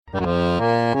G'day,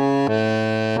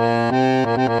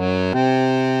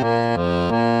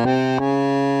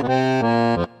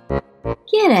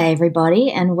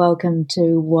 everybody, and welcome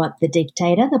to What the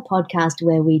Dictator, the podcast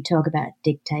where we talk about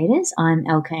dictators. I'm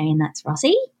LK and that's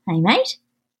Rossi. Hey, mate.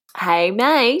 Hey,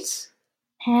 mate.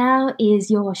 How is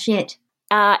your shit?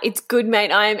 It's good,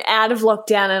 mate. I am out of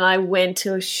lockdown and I went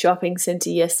to a shopping centre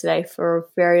yesterday for a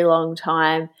very long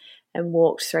time and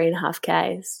walked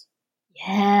 3.5 Ks.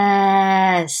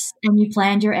 Yes. And you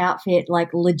planned your outfit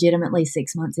like legitimately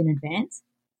 6 months in advance?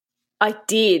 I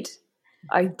did.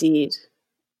 I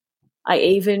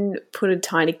even put a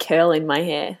tiny curl in my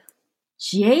hair.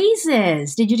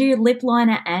 Jesus. Did you do lip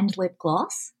liner and lip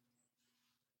gloss?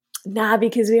 Nah,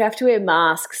 because we have to wear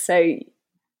masks, so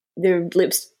the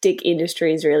lipstick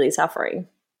industry is really suffering.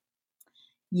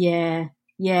 Yeah.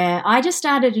 I just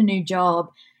started a new job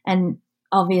and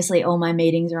obviously all my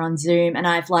meetings are on Zoom, and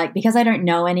I've because I don't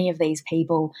know any of these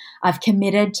people, I've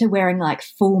committed to wearing like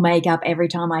full makeup every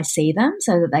time I see them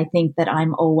so that they think that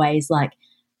I'm always like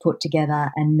put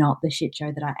together and not the shit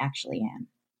show that I actually am.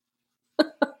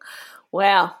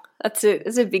 Wow, that's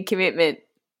a big commitment.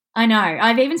 I know.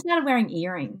 I've even started wearing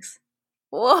earrings.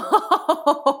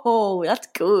 Whoa, that's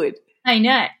good. I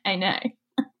know.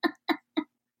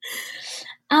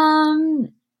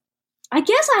 I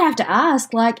guess I have to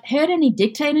ask, heard any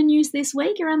dictator news this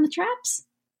week around the traps?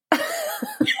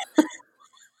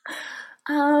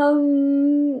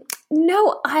 No,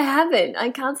 I haven't.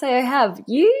 I can't say I have.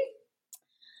 You?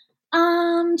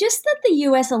 Just that the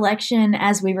US election,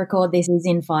 as we record this, is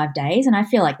in 5 days, and I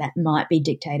feel like that might be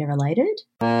dictator related.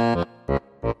 But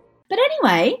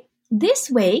anyway, this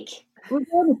week we're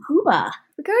going to Cuba.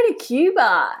 We're going to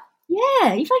Cuba.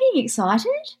 Yeah, you fucking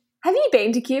excited? Have you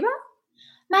been to Cuba?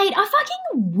 Mate, I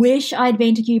fucking wish I'd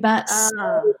been to Cuba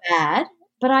so bad,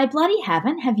 but I bloody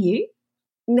haven't. Have you?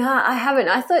 Nah, I haven't.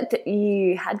 I thought that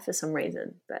you had for some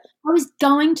reason. But I was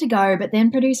going to go, but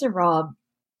then producer Rob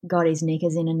got his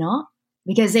knickers in a knot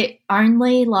because it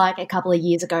only a couple of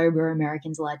years ago were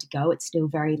Americans allowed to go. It's still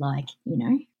very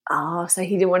Oh, so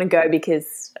he didn't want to go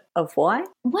because of why?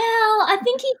 Well, I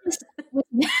think he just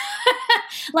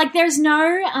there's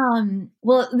no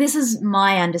this is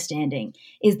my understanding,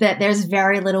 is that there's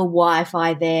very little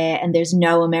Wi-Fi there and there's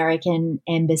no American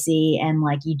embassy, and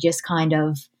you just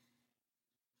and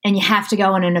you have to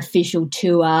go on an official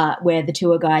tour where the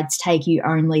tour guides take you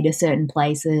only to certain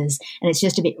places, and it's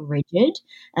just a bit rigid.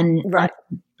 And right.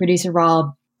 Producer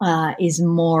Rob is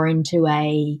more into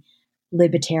a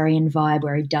libertarian vibe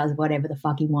where he does whatever the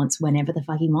fuck he wants whenever the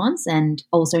fuck he wants, and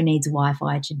also needs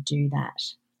Wi-Fi to do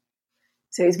that.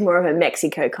 So he's more of a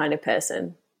Mexico kind of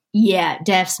person. Yeah,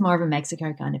 Def's more of a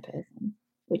Mexico kind of person,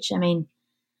 which, I mean,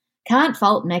 can't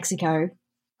fault Mexico.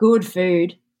 Good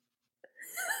food.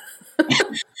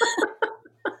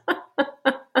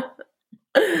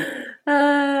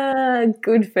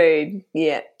 Good food.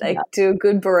 Yeah, they do a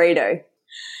good burrito.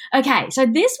 Okay, so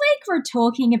this week we're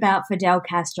talking about Fidel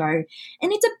Castro,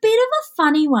 and it's a bit of a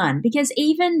funny one because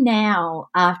even now,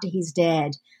 after he's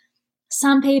dead,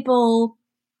 some people,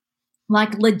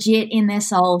 legit in their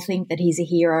soul, think that he's a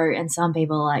hero, and some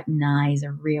people are like, nah, he's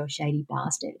a real shady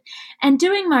bastard. And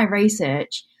doing my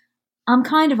research, I'm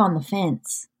kind of on the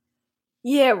fence.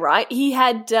 Yeah, right. He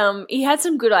had some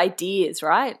good ideas,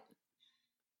 right?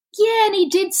 Yeah, and he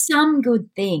did some good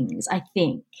things, I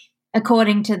think,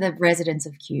 according to the residents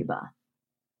of Cuba.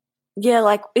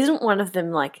 Yeah, isn't one of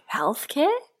them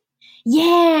healthcare?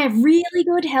 Yeah, really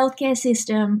good healthcare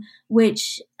system,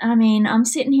 which, I mean, I'm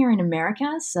sitting here in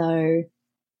America, so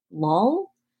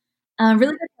lol.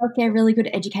 Really good healthcare, really good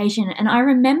education. And I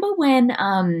remember when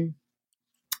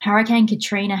Hurricane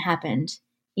Katrina happened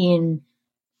in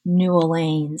New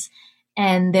Orleans,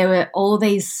 and there were all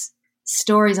these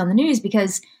stories on the news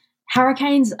because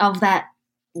hurricanes of that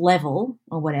level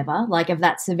or whatever, of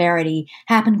that severity,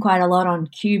 happen quite a lot on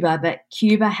Cuba, but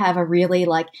Cuba have a really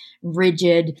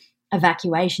rigid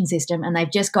evacuation system, and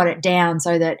they've just got it down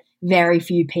so that very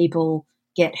few people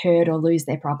get hurt or lose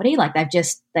their property.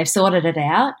 They've sorted it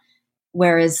out,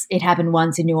 whereas it happened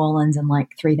once in New Orleans and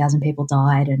 3,000 people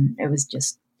died, and it was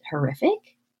just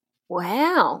horrific.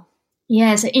 Wow.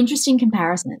 Yeah, so interesting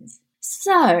comparisons.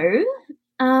 So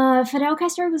Fidel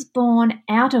Castro was born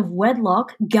out of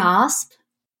wedlock, gasp.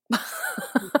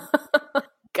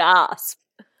 Gasp.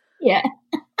 Yeah.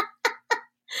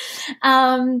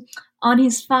 On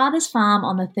his father's farm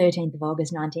on the 13th of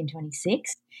August,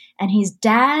 1926, and his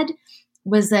dad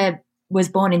was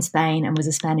born in Spain and was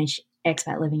a Spanish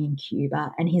expat living in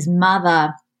Cuba, and his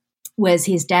mother was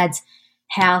his dad's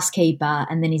housekeeper,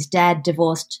 and then his dad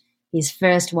divorced his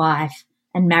first wife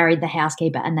and married the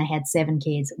housekeeper, and they had 7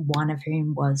 kids, one of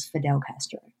whom was Fidel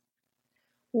Castro.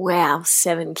 Wow,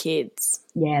 7 kids.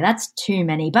 Yeah, that's too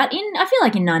many. But I feel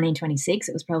like in 1926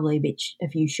 it was probably a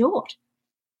few short.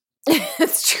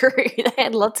 It's true. They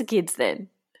had lots of kids then.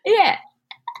 Yeah.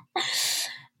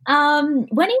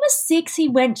 When he was 6, he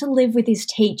went to live with his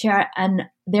teacher, and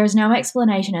there's no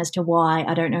explanation as to why.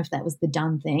 I don't know if that was the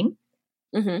done thing.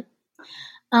 Mm-hmm.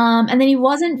 And then he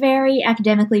wasn't very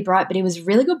academically bright, but he was a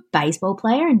really good baseball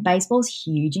player, and baseball's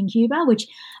huge in Cuba, which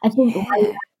I think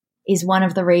is one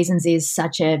of the reasons he's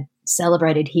such a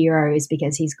celebrated hero, is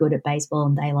because he's good at baseball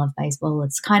and they love baseball.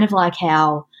 It's kind of like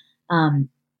how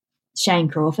Shane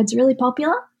Crawford's really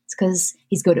popular. It's because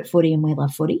he's good at footy and we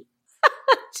love footy.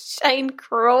 Shane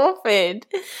Crawford.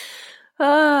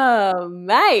 Oh,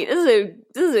 mate, this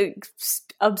is an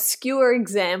obscure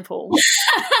example,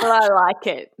 but I like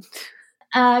it.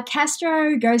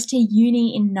 Castro goes to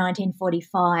uni in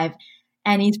 1945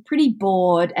 and he's pretty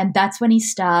bored, and that's when he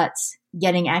starts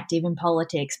getting active in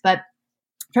politics. But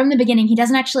from the beginning, he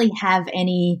doesn't actually have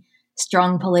any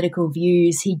strong political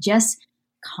views. He just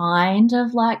kind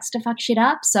of likes to fuck shit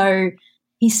up. So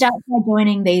he starts by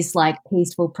joining these like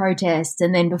peaceful protests,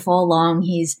 and then before long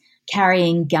he's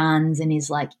carrying guns and is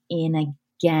like in a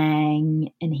gang.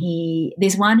 And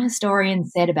there's one historian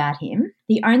said about him,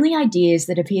 the only ideas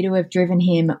that appear to have driven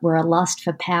him were a lust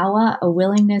for power, a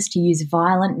willingness to use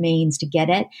violent means to get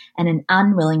it, and an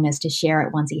unwillingness to share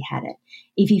it once he had it.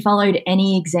 If he followed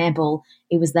any example,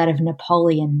 it was that of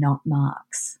Napoleon, not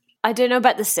Marx. I don't know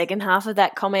about the second half of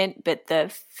that comment, but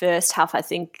the first half, I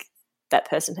think that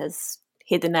person has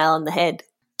hit the nail on the head.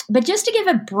 But just to give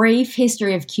a brief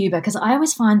history of Cuba, because I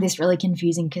always find this really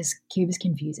confusing because Cuba's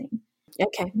confusing.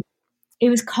 Okay. It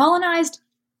was colonized.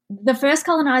 The first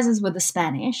colonizers were the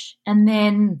Spanish, and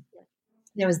then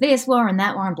there was this war and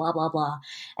that war and blah, blah, blah.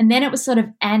 And then it was sort of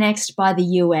annexed by the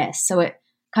US, so it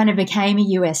kind of became a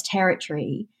US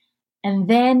territory. And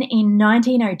then in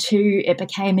 1902, it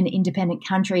became an independent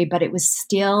country, but it was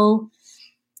still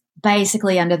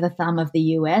basically under the thumb of the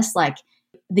US. Like,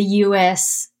 the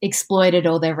US exploited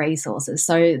all their resources.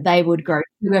 So they would grow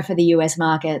sugar for the US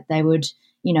market. They would,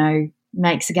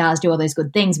 make cigars, do all those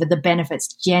good things, but the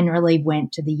benefits generally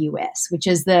went to the US, which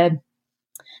is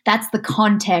that's the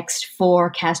context for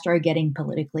Castro getting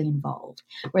politically involved,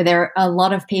 where there are a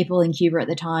lot of people in Cuba at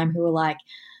the time who were like,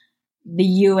 the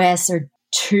US are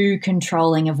too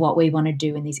controlling of what we want to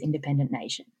do in this independent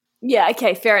nation. Yeah,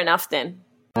 okay, fair enough then.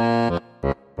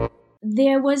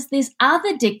 There was this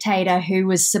other dictator who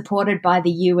was supported by the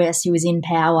US who was in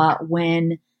power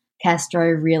when Castro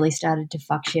really started to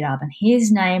fuck shit up, and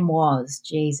his name was,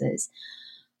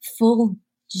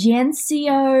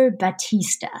 Fulgencio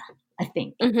Batista, I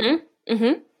think. Mm-hmm.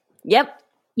 Mm-hmm. Yep.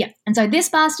 Yeah. And so this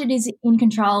bastard is in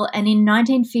control, and in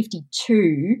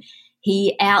 1952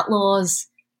 he outlaws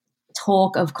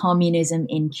talk of communism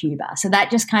in Cuba. So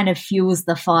that just kind of fuels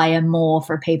the fire more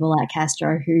for people like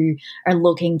Castro who are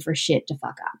looking for shit to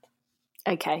fuck up.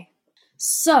 Okay.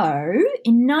 So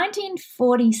in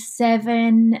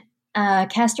 1947,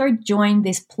 Castro joined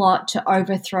this plot to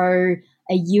overthrow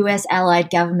a US allied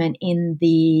government in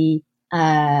the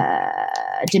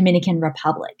Dominican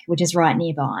Republic, which is right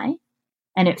nearby,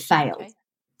 and it failed. Okay.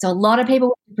 So a lot of people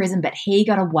went to prison, but he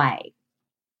got away.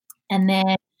 And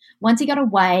then once he got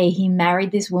away, he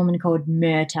married this woman called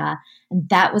Myrta, and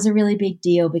that was a really big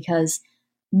deal because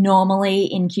normally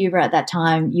in Cuba at that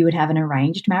time you would have an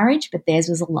arranged marriage, but theirs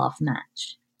was a love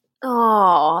match.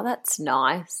 Oh, that's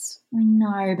nice. I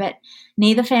know, but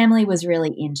neither family was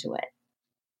really into it.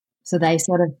 So they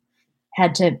sort of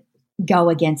had to go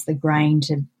against the grain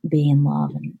to be in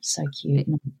love, and so cute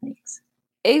and all things.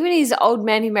 Even his old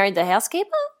man who married the housekeeper?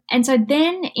 And so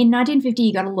then in 1950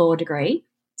 he got a law degree,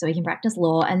 so he can practice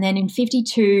law. And then in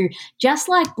 52, just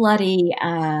like bloody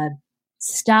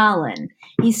Stalin,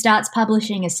 he starts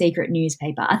publishing a secret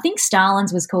newspaper. I think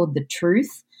Stalin's was called The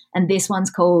Truth, and this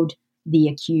one's called The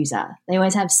Accuser. They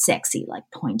always have sexy, like,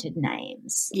 pointed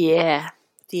names. Yeah,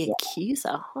 The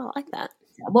Accuser. I like that.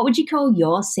 What would you call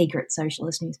your secret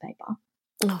socialist newspaper?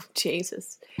 Oh,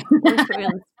 Jesus. Put me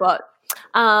on the spot.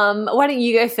 Why don't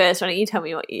you go first? Why don't you tell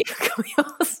me what you call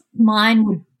yours? Mine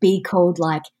would be called,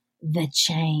 like, The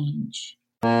Change.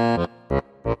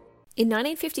 In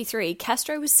 1953,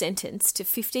 Castro was sentenced to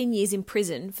 15 years in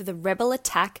prison for the rebel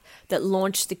attack that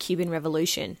launched the Cuban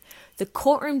Revolution. The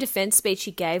courtroom defense speech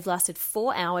he gave lasted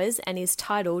 4 hours and is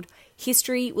titled,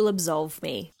 "History Will Absolve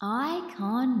Me."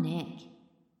 Iconic.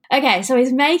 Okay, so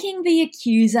he's making The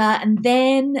Accuser, and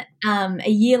then a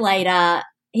year later,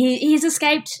 he's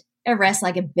escaped arrest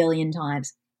like a billion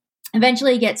times.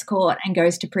 Eventually he gets caught and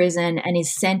goes to prison and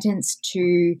is sentenced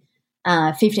to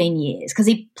 15 years because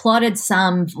he plotted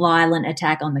some violent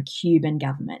attack on the Cuban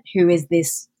government, who is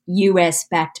this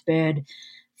US-backed bird,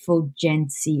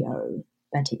 Fulgencio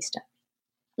Batista.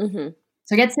 Mm-hmm.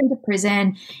 So he gets sent to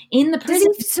prison. In the prison,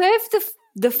 Does he serve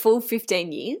the full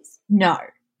 15 years? no.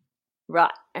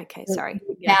 Right. Okay. Sorry.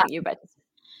 Yeah. You're about to.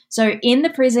 So in the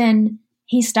prison,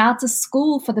 he starts a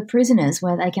school for the prisoners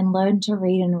where they can learn to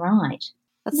read and write.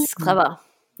 That's clever.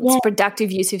 It's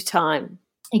productive use of time.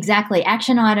 Exactly.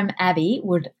 Action item Abby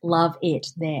would love it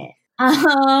there.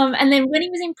 And then when he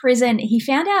was in prison, he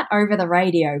found out over the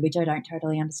radio, which I don't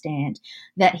totally understand,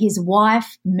 that his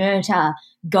wife, Myrta,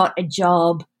 got a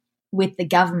job with the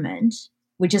government,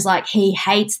 which is like he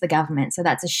hates the government, so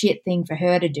that's a shit thing for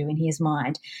her to do in his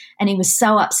mind. And he was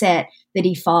so upset that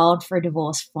he filed for a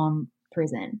divorce from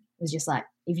prison. It was just like,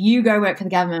 if you go work for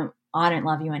the government, I don't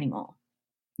love you anymore.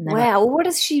 Wow, what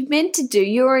is she meant to do?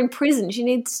 You're in prison. She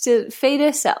needs to feed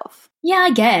herself. Yeah,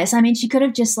 I guess. I mean, she could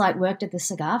have just like worked at the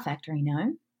cigar factory,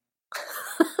 no?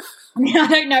 I mean, I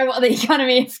don't know what the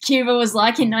economy of Cuba was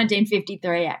like in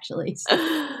 1953, actually.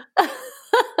 So.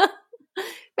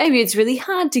 Maybe it's really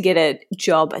hard to get a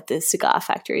job at the cigar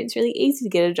factory. It's really easy to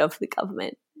get a job for the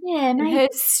government. Yeah, maybe. And her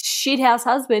shithouse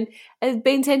husband has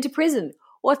been sent to prison.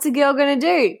 What's a girl going to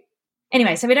do?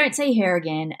 Anyway, so we don't see her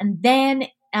again. And then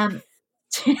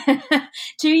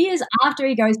 2 years after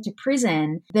he goes to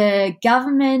prison, the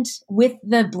government, with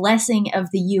the blessing of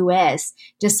the US,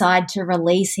 decide to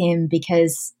release him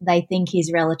because they think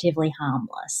he's relatively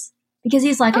harmless. Because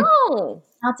he's like out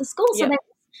of school. So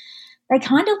they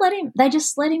kind of they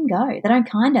just let him go. They don't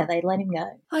they let him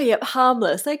go. Oh, yep,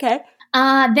 harmless. Okay.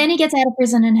 Then he gets out of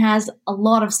prison and has a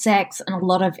lot of sex and a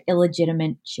lot of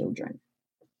illegitimate children.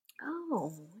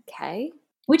 Oh, okay.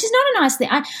 Which is not a nice thing.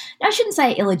 I shouldn't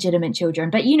say illegitimate children,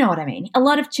 but you know what I mean. A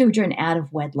lot of children out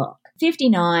of wedlock.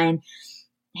 59,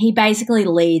 he basically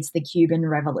leads the Cuban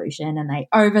Revolution and they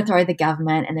overthrow the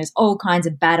government and there's all kinds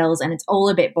of battles and it's all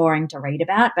a bit boring to read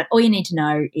about, but all you need to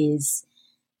know is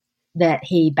that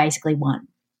he basically won.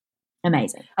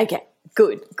 Amazing. Okay,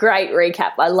 good. Great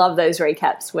recap. I love those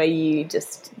recaps where you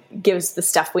just give us the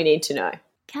stuff we need to know.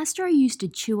 Castro used to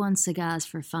chew on cigars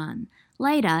for fun.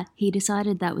 Later, he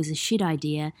decided that was a shit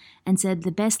idea and said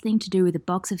the best thing to do with a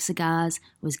box of cigars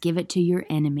was give it to your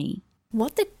enemy.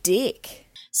 What the dick?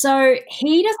 So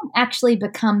he doesn't actually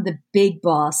become the big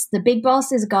boss. The big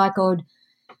boss is a guy called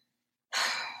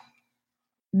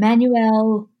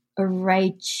Manuel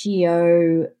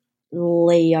Horatio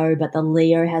Leo, but the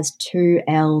Leo has 2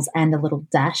 L's and a little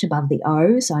dash above the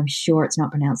O, so I'm sure it's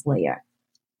not pronounced Leo.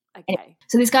 Okay.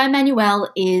 So this guy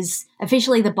Manuel is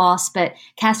officially the boss, but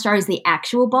Castro is the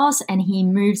actual boss, and he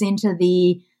moves into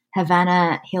the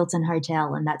Havana Hilton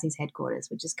Hotel, and that's his headquarters,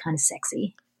 which is kind of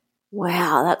sexy.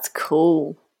 Wow, that's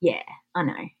cool. Yeah, I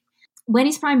know. When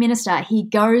he's prime minister, he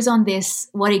goes on this,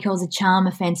 what he calls a charm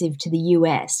offensive to the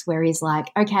US, where he's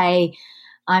like, okay,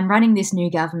 I'm running this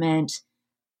new government.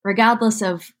 Regardless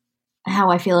of how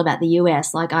I feel about the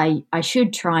US, like I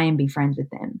should try and be friends with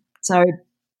them. So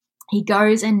he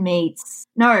goes and meets,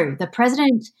 the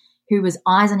president, who was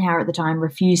Eisenhower at the time,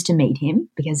 refused to meet him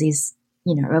because he's,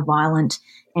 a violent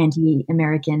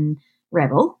anti-American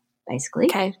rebel, basically.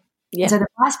 Okay. Yeah. So the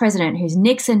vice president, who's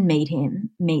Nixon,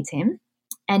 meets him.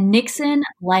 And Nixon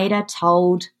later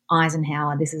told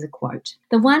Eisenhower, this is a quote,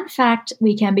 "The one fact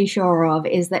we can be sure of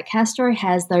is that Castro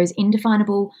has those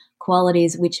indefinable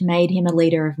qualities which made him a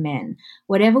leader of men.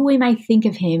 Whatever we may think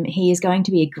of him, he is going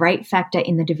to be a great factor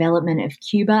in the development of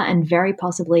Cuba and very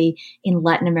possibly in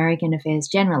Latin American affairs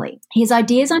generally. His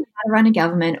ideas on how to run a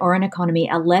government or an economy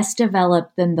are less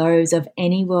developed than those of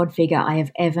any world figure I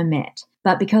have ever met.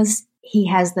 But because he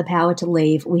has the power to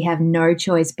leave, we have no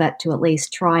choice but to at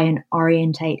least try and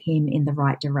orientate him in the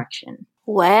right direction."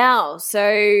 Wow. So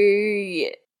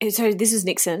this is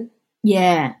Nixon?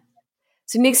 Yeah.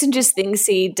 So Nixon just thinks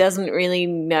he doesn't really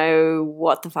know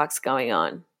what the fuck's going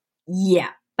on. Yeah,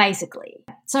 basically.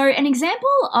 So an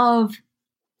example of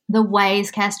the ways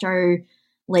Castro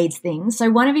leads things. So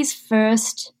one of his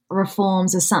first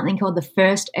reforms is something called the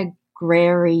First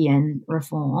Agrarian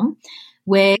Reform,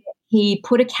 where he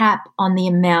put a cap on the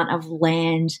amount of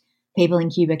land people in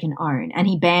Cuba can own, and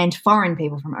he banned foreign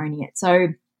people from owning it. So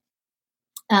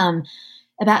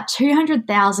about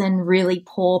 200,000 really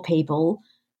poor people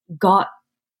got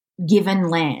given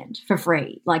land for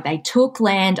free. Like they took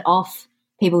land off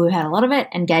people who had a lot of it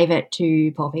and gave it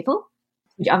to poor people,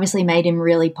 which obviously made him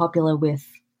really popular with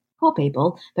poor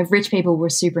people, but rich people were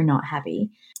super not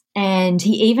happy. And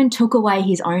he even took away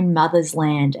his own mother's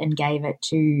land and gave it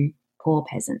to poor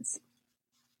peasants.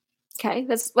 Okay,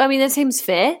 that seems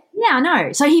fair. Yeah, I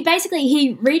know. So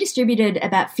he redistributed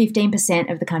about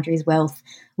 15% of the country's wealth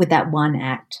with that one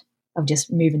act of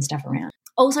just moving stuff around.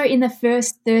 Also, in the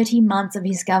first 30 months of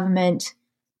his government,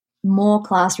 more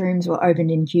classrooms were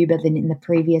opened in Cuba than in the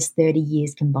previous 30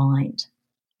 years combined.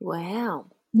 Wow.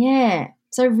 Yeah.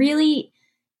 So really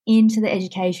into the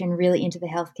education, really into the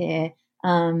healthcare.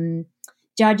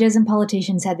 Judges and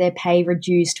politicians had their pay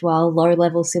reduced while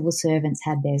low-level civil servants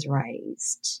had theirs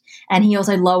raised. And he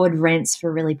also lowered rents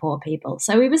for really poor people.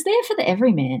 So he was there for the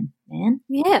everyman, man.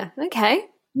 Yeah, okay.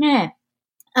 Yeah.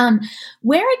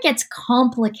 Where it gets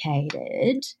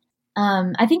complicated,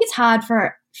 I think it's hard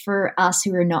for us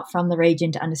who are not from the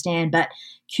region to understand, but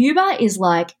Cuba is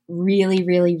like really,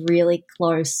 really, really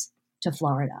close to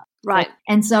Florida. Right.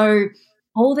 And so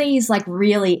all these like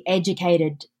really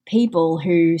educated people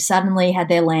who suddenly had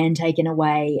their land taken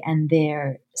away and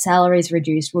their salaries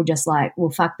reduced were just like, well,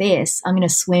 fuck this. I'm going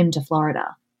to swim to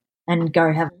Florida and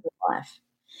go have a good life.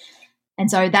 And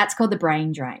so that's called the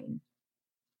brain drain.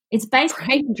 It's basically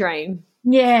Brain drain.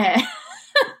 Yeah.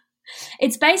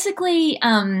 It's basically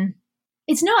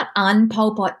it's not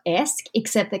un-Pol Pot-esque,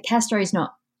 except that Castro's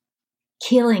not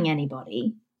killing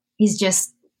anybody. He's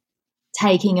just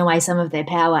taking away some of their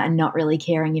power and not really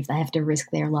caring if they have to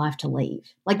risk their life to leave.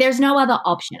 Like there's no other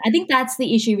option. I think that's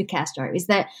the issue with Castro, is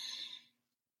that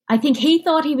I think he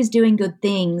thought he was doing good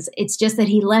things. It's just that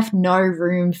he left no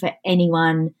room for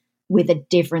anyone with a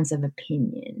difference of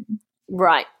opinion.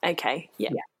 Right. Okay. Yeah.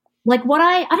 Like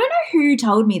I don't know who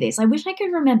told me this. I wish I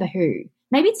could remember who.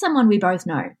 Maybe it's someone we both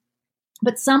know.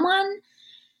 But someone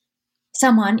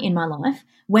in my life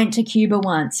went to Cuba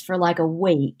once for like a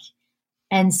week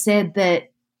and said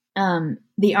that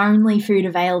the only food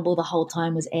available the whole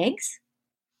time was eggs.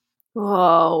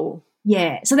 Whoa.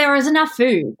 Yeah. So there was enough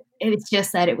food. It's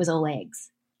just that it was all eggs.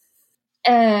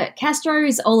 Castro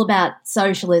is all about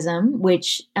socialism,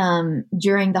 which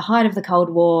during the height of the Cold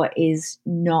War is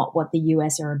not what the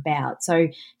US are about. So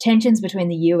tensions between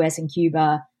the US and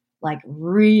Cuba like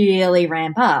really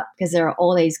ramp up because there are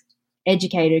all these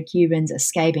educated Cubans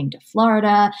escaping to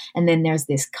Florida, and then there's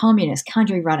this communist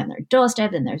country right on their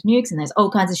doorstep, and there's nukes, and there's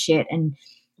all kinds of shit, and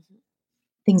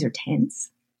things are tense.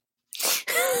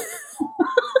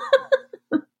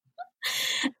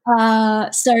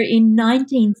 So in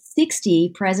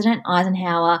 1960, President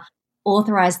Eisenhower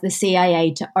authorized the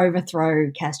CIA to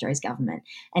overthrow Castro's government,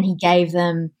 and he gave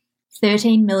them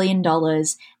 $13 million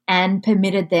and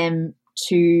permitted them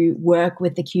to work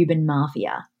with the Cuban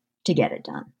mafia to get it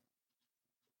done.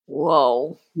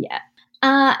 Whoa. Yeah.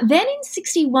 Then in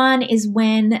 61 is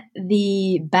when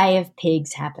the Bay of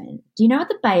Pigs happened. Do you know what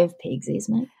the Bay of Pigs is,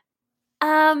 mate?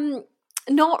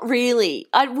 Not really.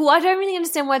 I don't really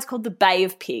understand why it's called the Bay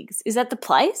of Pigs. Is that the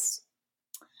place?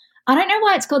 I don't know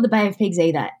why it's called the Bay of Pigs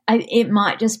either. It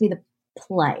might just be the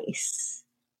place,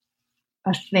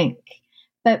 I think.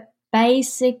 But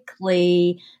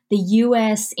basically, the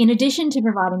US, in addition to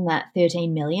providing that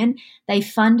 $13 million, they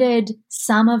funded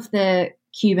some of the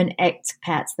Cuban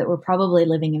expats that were probably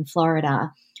living in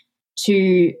Florida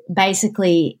to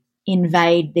basically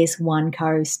invade this one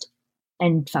coast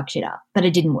and fuck shit up. But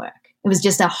it didn't work. It was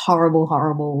just a horrible,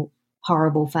 horrible,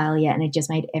 horrible failure, and it just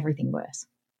made everything worse.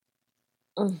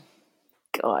 Oh,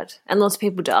 God. And lots of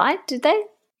people died, did they?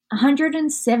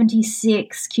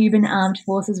 176 Cuban armed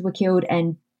forces were killed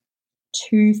and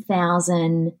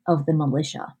 2,000 of the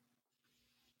militia.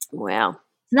 Wow.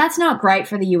 So that's not great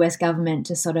for the US government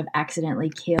to sort of accidentally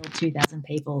kill 2,000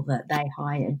 people that they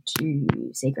hired to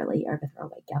secretly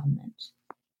overthrow a government.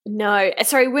 No.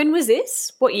 Sorry, when was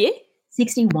this? What year?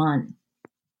 61.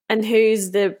 And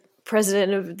who's the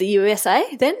president of the USA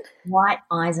then? Dwight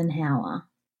Eisenhower.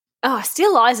 Oh,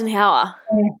 still Eisenhower.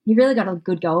 Yeah, he really got a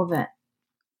good go of it.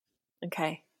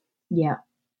 Okay. Yeah.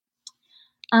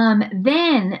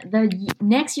 Then the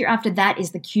next year after that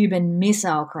is the Cuban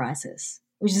Missile Crisis,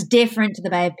 which is different to the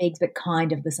Bay of Pigs but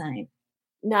kind of the same.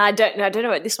 No, I don't know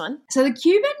about this one. So the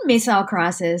Cuban Missile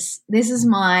Crisis, this is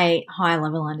my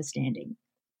high-level understanding.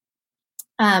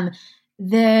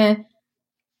 The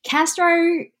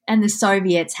Castro and the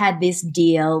Soviets had this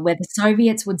deal where the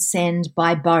Soviets would send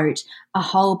by boat a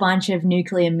whole bunch of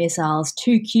nuclear missiles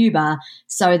to Cuba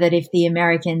so that if the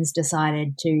Americans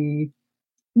decided to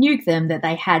nuke them, that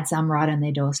they had some right on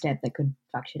their doorstep that could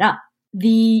fuck shit up.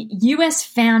 The US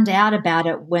found out about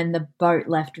it when the boat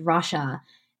left Russia,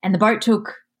 and the boat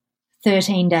took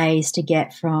 13 days to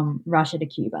get from Russia to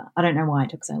Cuba. I don't know why it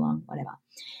took so long, whatever.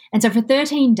 And so for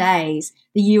 13 days,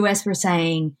 the US were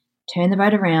saying, turn the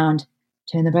boat around,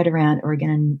 turn the boat around, or we're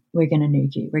gonna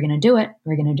nuke you. We're gonna do it.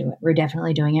 We're gonna do it. We're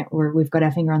definitely doing it. We've got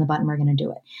our finger on the button. We're gonna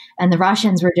do it. And the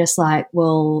Russians were just like,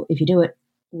 well, if you do it,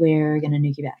 we're gonna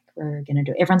nuke you back. We're gonna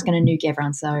do it. Everyone's gonna nuke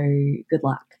everyone. So good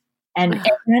luck. And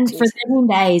for 7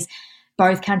 days,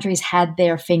 both countries had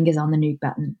their fingers on the nuke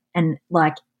button, and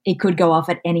like it could go off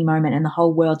at any moment, and the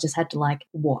whole world just had to like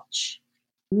watch.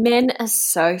 Men are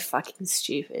so fucking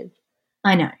stupid.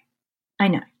 I know.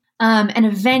 And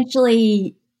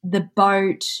eventually the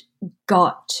boat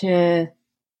got to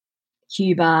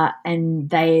Cuba, and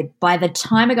by the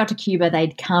time it got to Cuba,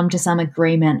 they'd come to some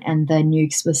agreement, and the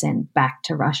nukes were sent back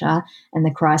to Russia, and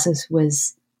the crisis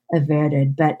was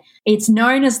averted. But it's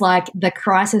known as like the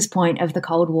crisis point of the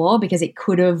Cold War because it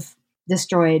could have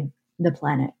destroyed the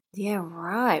planet. Yeah,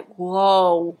 right.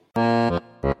 Whoa.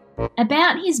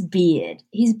 About his beard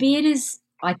is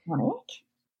iconic.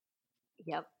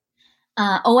 Yep.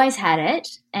 Always had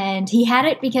it, and he had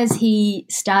it because he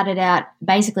started out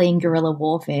basically in guerrilla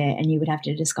warfare, and you would have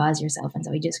to disguise yourself, and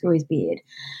so he just grew his beard.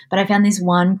 But I found this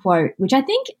one quote, which I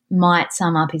think might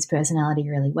sum up his personality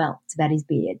really well. It's about his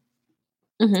beard.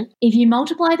 Mm-hmm. If you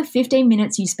multiply the 15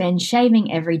 minutes you spend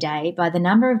shaving every day by the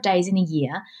number of days in a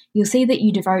year, you'll see that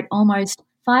you devote almost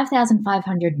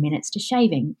 5,500 minutes to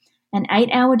shaving. An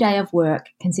 8-hour day of work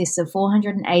consists of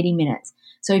 480 minutes.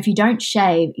 So if you don't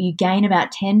shave, you gain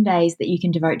about 10 days that you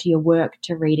can devote to your work,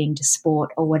 to reading, to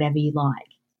sport, or whatever you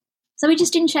like. So he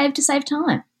just didn't shave to save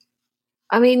time.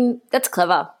 I mean, that's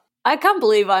clever. I can't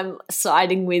believe I'm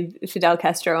siding with Fidel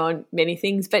Castro on many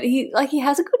things, but he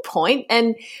has a good point.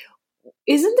 And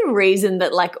isn't the reason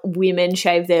that like women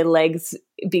shave their legs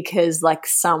because like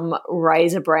some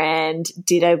razor brand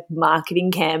did a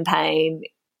marketing campaign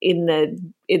in the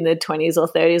 20s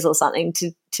or 30s or something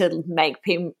to make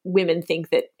women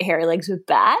think that hairy legs were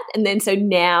bad, and then so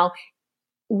now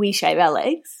we shave our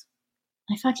legs?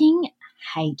 I fucking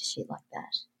hate shit like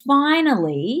that.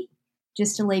 Finally,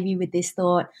 just to leave you with this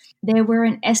thought, there were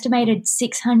an estimated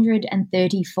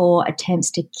 634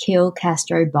 attempts to kill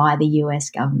Castro by the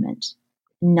US government.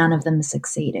 None of them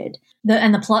succeeded.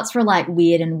 And the plots were like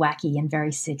weird and wacky and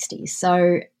very 60s.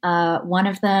 So one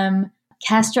of them,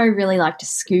 Castro really liked to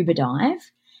scuba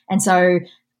dive. And so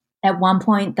at one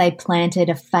point they planted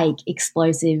a fake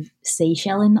explosive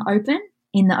seashell in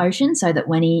the ocean so that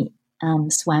when he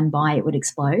swam by it would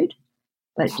explode.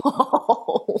 But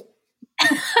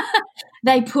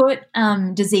they put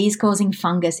disease-causing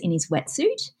fungus in his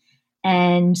wetsuit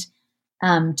and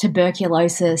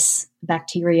tuberculosis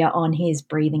bacteria on his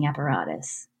breathing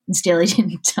apparatus, and still he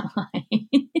didn't die.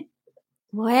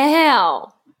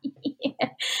 Wow. Yeah.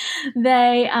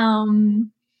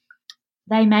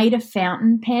 They made a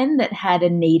fountain pen that had a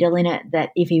needle in it that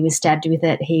if he was stabbed with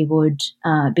it, he would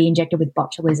be injected with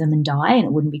botulism and die, and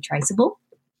it wouldn't be traceable.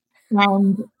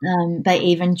 And they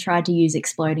even tried to use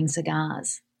exploding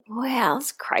cigars. Wow,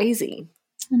 that's crazy.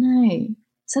 I know.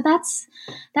 So that's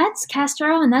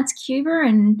Castro, and that's Cuba,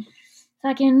 and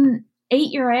fucking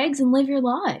eat your eggs and live your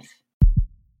life.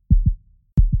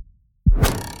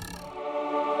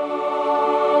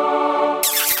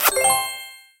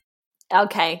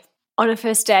 Okay, on a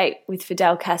first date with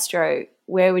Fidel Castro,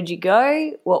 where would you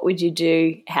go? What would you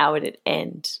do? How would it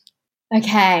end?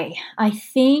 Okay, I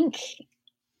think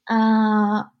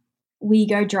we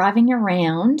go driving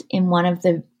around in one of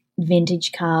the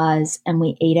vintage cars and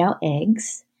we eat our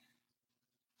eggs,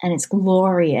 and it's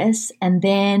glorious. And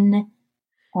then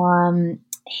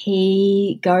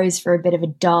he goes for a bit of a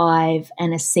dive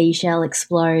and a seashell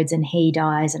explodes and he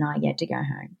dies and I get to go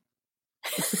home.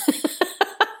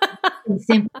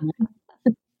 Simple.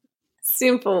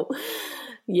 Simple.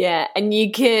 Yeah, and you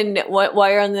can,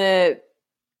 while you're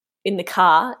in the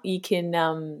car, you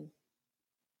can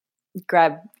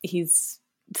grab his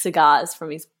cigars from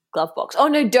his glove box. Oh,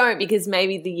 no, don't, because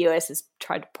maybe the US has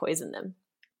tried to poison them.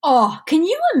 Oh, can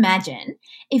you imagine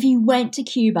if you went to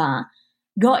Cuba,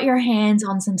 got your hands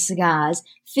on some cigars,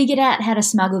 figured out how to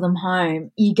smuggle them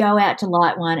home, you go out to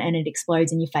light one and it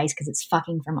explodes in your face because it's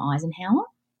fucking from Eisenhower?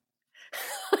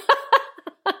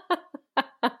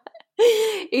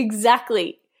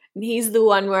 Exactly. And he's the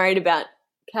one worried about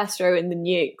Castro and the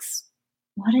nukes.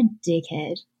 What a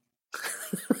dickhead.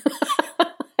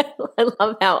 I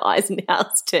love how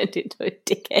Eisenhower's turned into a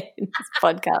dickhead in this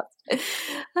podcast.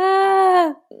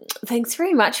 Thanks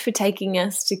very much for taking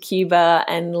us to Cuba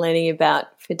and learning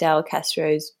about Fidel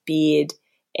Castro's beard,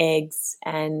 eggs,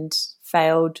 and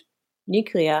failed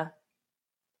nuclear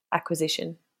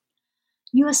acquisition.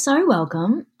 You are so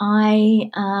welcome. I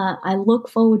look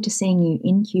forward to seeing you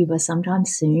in Cuba sometime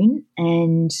soon.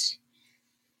 And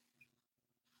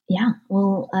yeah,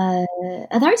 well,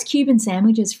 are those Cuban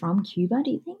sandwiches from Cuba,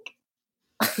 do you think?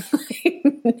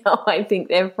 No, I think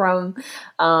they're from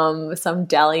some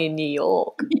deli in New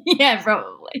York. Yeah,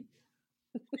 probably.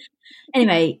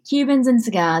 Anyway, Cubans and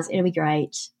cigars, it'll be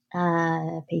great.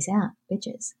 Peace out,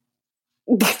 bitches.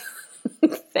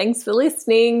 Thanks for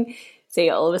listening. See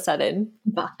you all of a sudden.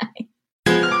 Bye.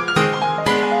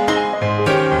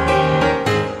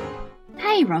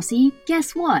 Hey, Rossi,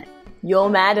 guess what? You're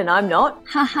mad and I'm not?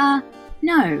 Haha,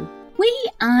 no, we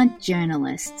aren't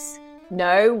journalists.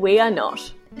 No, we are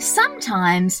not.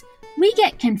 Sometimes we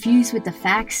get confused with the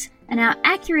facts and our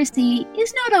accuracy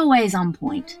is not always on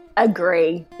point.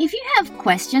 Agree. If you have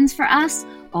questions for us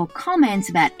or comments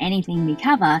about anything we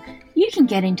cover, you can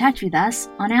get in touch with us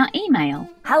on our email.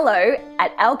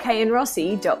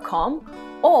 hello@alkandrossi.com,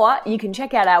 or you can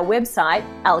check out our website,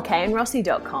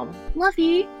 alkandrossi.com. Love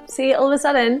you. See you all of a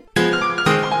sudden.